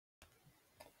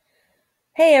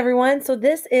Hey everyone, so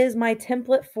this is my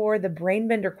template for the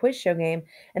Brainbender quiz show game,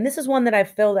 and this is one that I've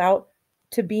filled out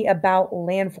to be about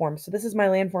landforms. So this is my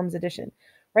landforms edition.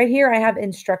 Right here, I have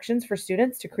instructions for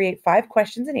students to create 5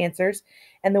 questions and answers,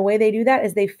 and the way they do that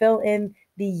is they fill in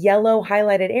the yellow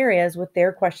highlighted areas with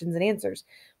their questions and answers.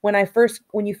 When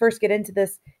you first get into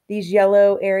this, these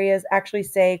yellow areas actually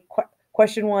say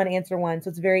question one, answer one, so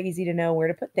it's very easy to know where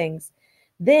to put things.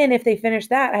 Then, if they finish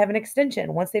that, I have an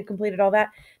extension. Once they've completed all that,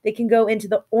 they can go into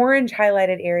the orange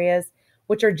highlighted areas,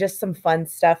 which are just some fun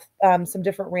stuff, some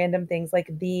different random things like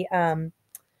the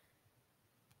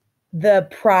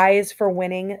prize for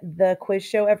winning the quiz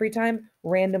show every time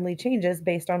randomly changes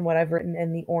based on what I've written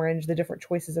in the orange, the different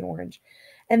choices in orange.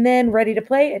 And then ready to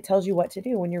play, it tells you what to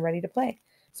do when you're ready to play.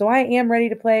 So I am ready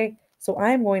to play. So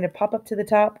I'm going to pop up to the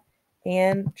top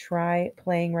and try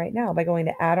playing right now by going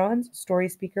to add-ons, story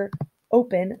speaker,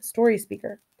 open story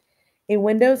speaker. A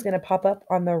window is going to pop up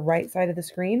on the right side of the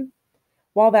screen.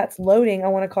 While that's loading, I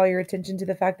want to call your attention to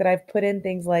the fact that I've put in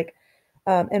things like,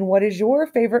 and what is your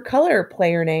favorite color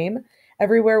player name?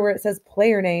 Everywhere where it says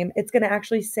player name, it's going to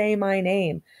actually say my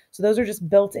name. So those are just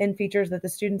built-in features that the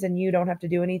students and you don't have to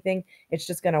do anything. It's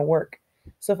just going to work.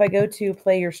 So if I go to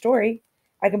play your story,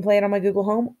 I can play it on my Google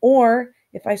Home, or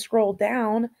if I scroll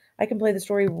down, I can play the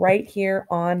story right here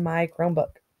on my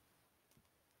Chromebook.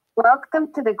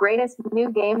 Welcome to the greatest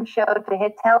new game show to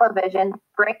hit television,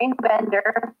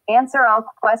 Brainbender. Answer all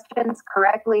questions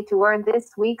correctly to earn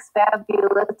this week's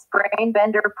fabulous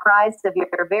Brainbender prize of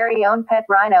your very own pet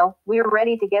rhino. We're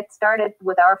ready to get started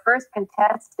with our first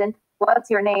contestant. What's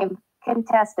your name,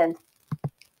 contestant?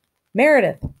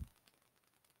 Meredith.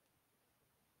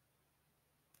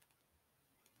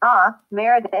 Ah,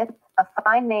 Meredith, a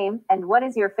fine name. And what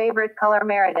is your favorite color,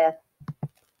 Meredith?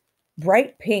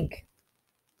 Bright pink.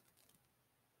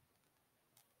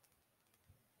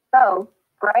 Oh,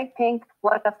 bright pink,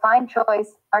 what a fine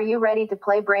choice. Are you ready to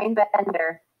play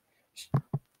Brainbender?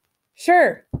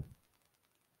 Sure.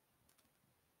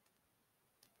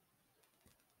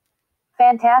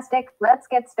 Fantastic. Let's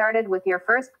get started with your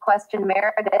first question,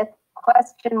 Meredith.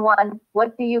 Question 1.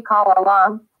 What do you call a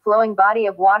long, flowing body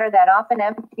of water that often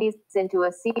empties into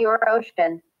a sea or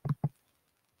ocean?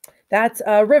 That's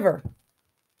a river.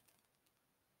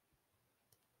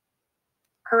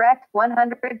 Correct.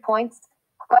 100 points.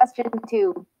 Question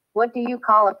 2. What do you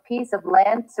call a piece of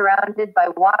land surrounded by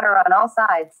water on all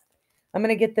sides? I'm going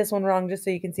to get this one wrong just so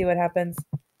you can see what happens.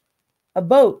 A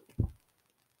boat.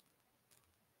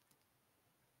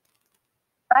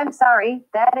 I'm sorry,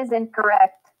 that is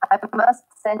incorrect. I must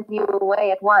send you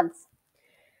away at once.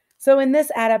 So in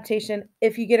this adaptation,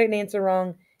 if you get an answer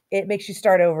wrong, it makes you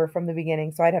start over from the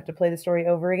beginning. So I'd have to play the story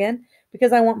over again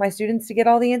because I want my students to get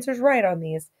all the answers right on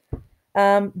these.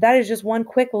 That is just one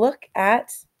quick look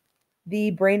at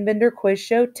the Brainbender quiz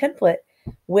show template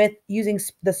with using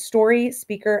the story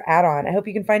speaker add-on. I hope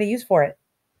you can find a use for it.